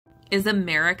Is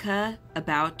America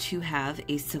about to have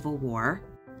a civil war?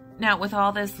 Now, with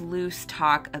all this loose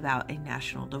talk about a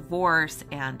national divorce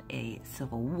and a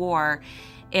civil war,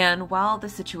 and while the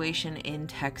situation in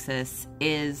Texas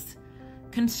is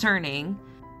concerning,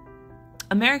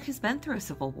 America's been through a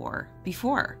civil war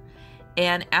before.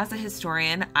 And as a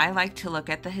historian, I like to look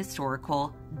at the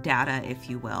historical data, if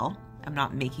you will. I'm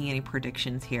not making any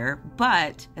predictions here,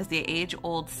 but as the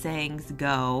age-old sayings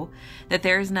go, that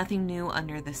there is nothing new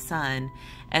under the sun,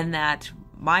 and that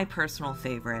my personal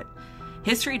favorite,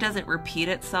 history doesn't repeat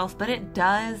itself, but it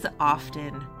does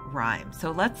often rhyme.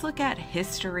 So let's look at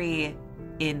history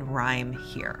in rhyme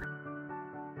here.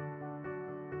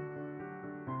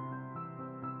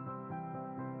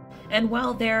 And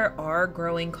while there are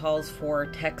growing calls for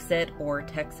Texit or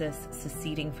Texas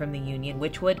seceding from the Union,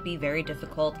 which would be very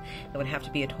difficult, it would have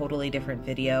to be a totally different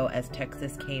video as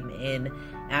Texas came in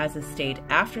as a state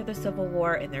after the Civil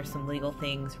War, and there's some legal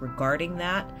things regarding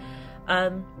that.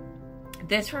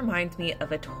 This reminds me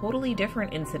of a totally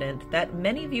different incident that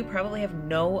many of you probably have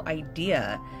no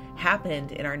idea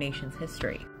happened in our nation's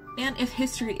history. And if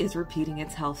history is repeating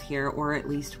itself here, or at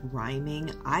least rhyming,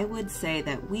 I would say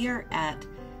that we are at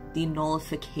the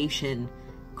nullification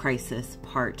crisis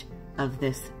part of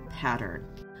this pattern.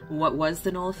 What was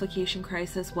the nullification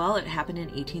crisis? Well, it happened in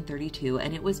 1832,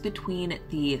 and it was between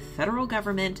the federal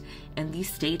government and the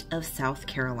state of South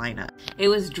Carolina. It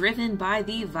was driven by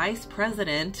the vice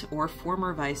president, or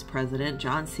former vice president,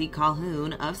 John C.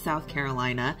 Calhoun of South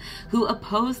Carolina, who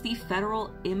opposed the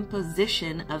federal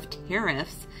imposition of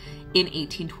tariffs in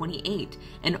 1828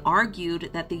 and argued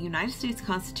that the United States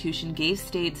Constitution gave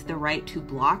states the right to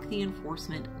block the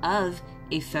enforcement of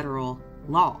a federal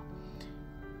law,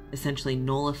 essentially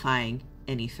nullifying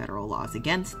any federal laws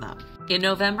against them. In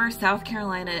November, South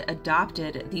Carolina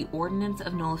adopted the Ordinance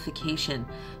of Nullification,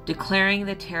 declaring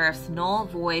the tariffs null,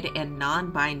 void, and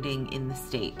non-binding in the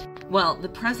state. Well, the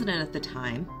president at the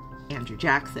time, Andrew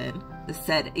Jackson,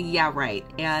 said, yeah, right.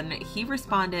 And he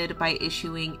responded by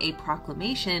issuing a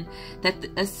proclamation that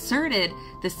asserted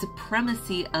the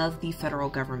supremacy of the federal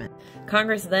government.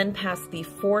 Congress then passed the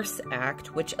Force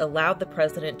Act, which allowed the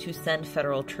president to send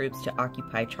federal troops to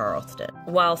occupy Charleston,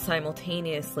 while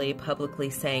simultaneously publicly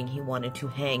saying he wanted to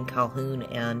hang Calhoun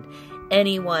and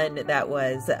anyone that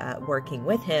was working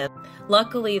with him.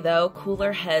 Luckily, though,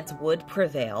 cooler heads would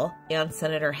prevail, and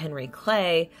Senator Henry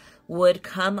Clay would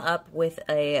come up with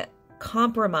a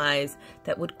compromise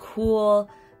that would cool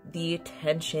the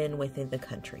tension within the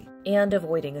country and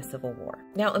avoiding a civil war.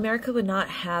 Now, America would not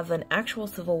have an actual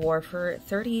civil war for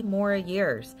 30 more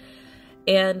years.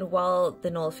 And while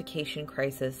the nullification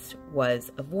crisis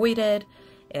was avoided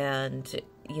and,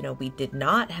 we did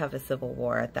not have a civil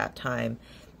war at that time,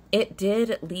 it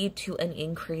did lead to an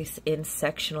increase in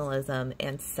sectionalism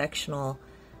and sectional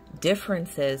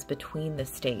differences between the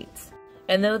states.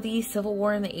 And though the Civil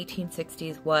War in the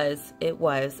 1860s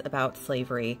was about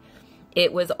slavery,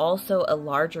 it was also a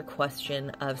larger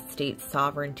question of state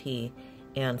sovereignty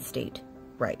and state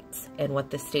rights, and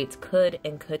what the states could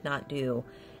and could not do,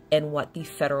 and what the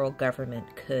federal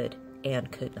government could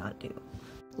and could not do.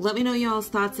 Let me know y'all's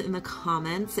thoughts in the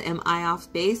comments. Am I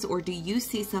off base, or do you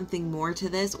see something more to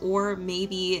this, or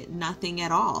maybe nothing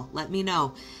at all? Let me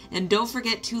know. And don't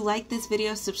forget to like this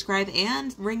video, subscribe,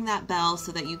 and ring that bell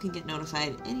so that you can get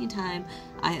notified anytime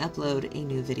I upload a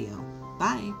new video.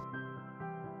 Bye.